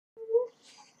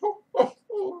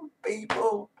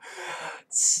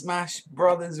Smash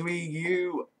Brothers Wii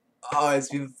U. Oh, it's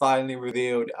been finally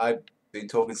revealed. I've been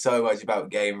talking so much about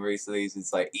game recently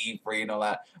since like E3 and all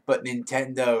that, but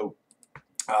Nintendo,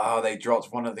 they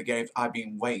dropped one of the games I've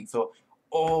been waiting for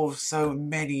so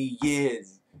many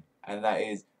years, and that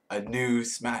is a new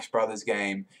Smash Brothers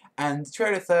game. And the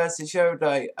trailer first, it showed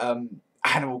like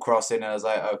Animal Crossing, and I was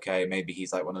like, okay, maybe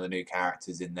he's like one of the new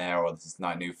characters in there, or this is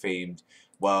like new themed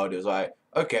world. It was like,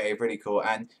 okay, pretty cool.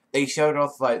 And they showed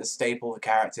off like the staple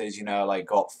characters, like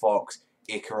got Fox,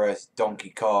 Icarus, Donkey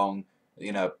Kong,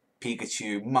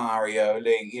 Pikachu, Mario,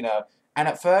 Link. And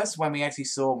at first, when we actually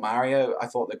saw Mario, I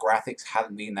thought the graphics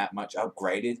hadn't been that much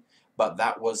upgraded, but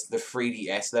that was the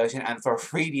 3DS version. And for a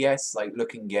 3DS like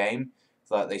looking game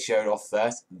that they showed off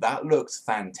first, that looks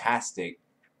fantastic.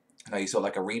 You saw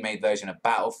like a remade version of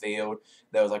Battlefield.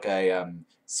 There was like a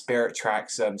Spirit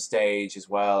Tracks stage as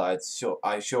well.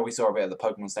 I'm sure we saw a bit of the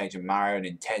Pokemon stage in Mario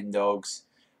and Nintendogs.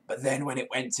 But then when it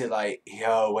went to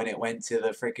when it went to the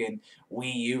freaking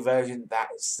Wii U version, that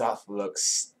stuff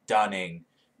looks stunning.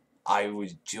 I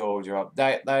was jaw dropped.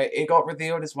 It got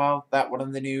revealed as well that one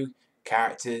of the new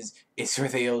characters is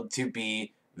revealed to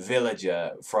be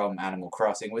Villager from Animal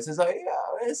Crossing, which is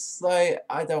it's like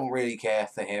I don't really care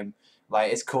for him.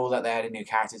 Like it's cool that they added new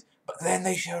characters, but then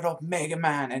they showed off Mega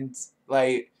Man, and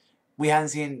like we hadn't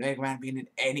seen Mega Man being in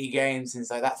any game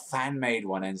since like that fan made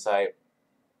one, and so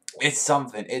it's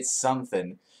something. It's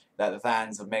something that the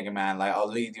fans of Mega Man I'll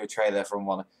leave you a trailer from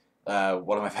one of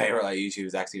my favorite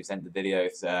YouTubers actually sent the video,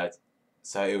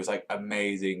 so it was like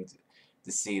amazing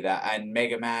to see that. And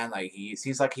Mega Man, he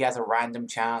seems like he has a random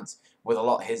chance with a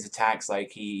lot of his attacks.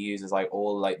 Like he uses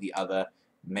all the other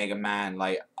Mega Man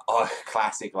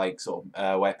classic sort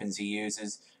of weapons he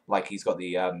uses. Like he's got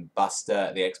the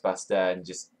Buster, the X Buster, and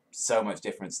just so much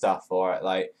different stuff for it.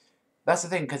 Like that's the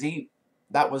thing, because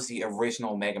that was the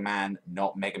original Mega Man,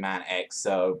 not Mega Man X.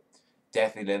 So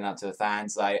definitely living up to the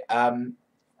fans. The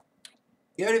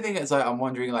only thing is, I'm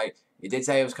wondering, it did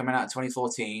say it was coming out in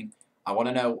 2014. I want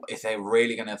to know if they're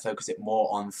really going to focus it more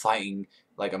on fighting,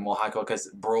 a more hardcore, because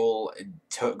Brawl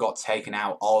got taken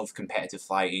out of competitive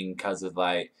fighting because of,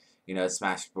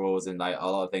 Smash Bros. And, a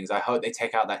lot of things. I hope they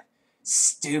take out that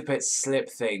stupid slip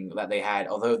thing that they had,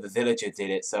 although the Villager did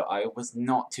it, so I was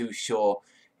not too sure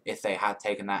if they had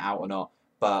taken that out or not.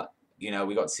 But, we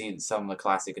got to see some of the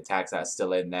classic attacks that are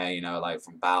still in there,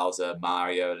 from Bowser,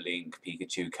 Mario, Link,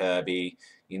 Pikachu, Kirby.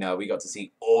 We got to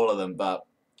see all of them, but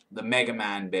the Mega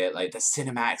Man bit, the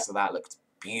cinematics of that looked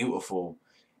beautiful.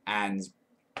 And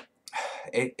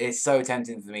it's so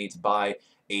tempting for me to buy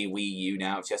a Wii U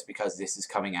now just because this is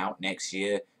coming out next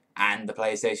year and the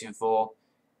PlayStation 4.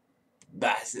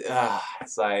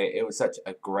 It was such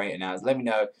a great announcement. Let me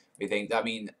know what you think. I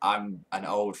mean, I'm an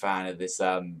old fan of this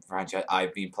franchise.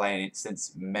 I've been playing it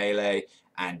since Melee,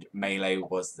 and Melee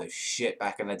was the shit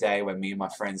back in the day when me and my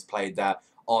friends played that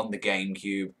on the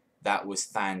GameCube. That was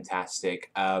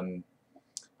fantastic.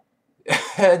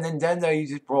 Nintendo, you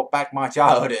just brought back my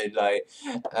childhood,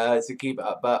 to keep it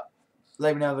up. But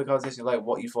let me know in the comments section,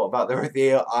 what you thought about the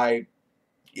reveal. I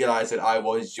said I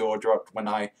was jaw dropped when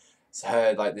I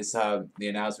heard the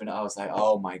announcement. I was like,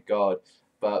 oh my god.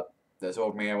 But that's all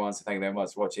from me. I want to thank you very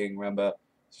much for watching. Remember,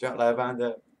 strap like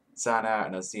a sign out,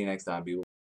 and I'll see you next time.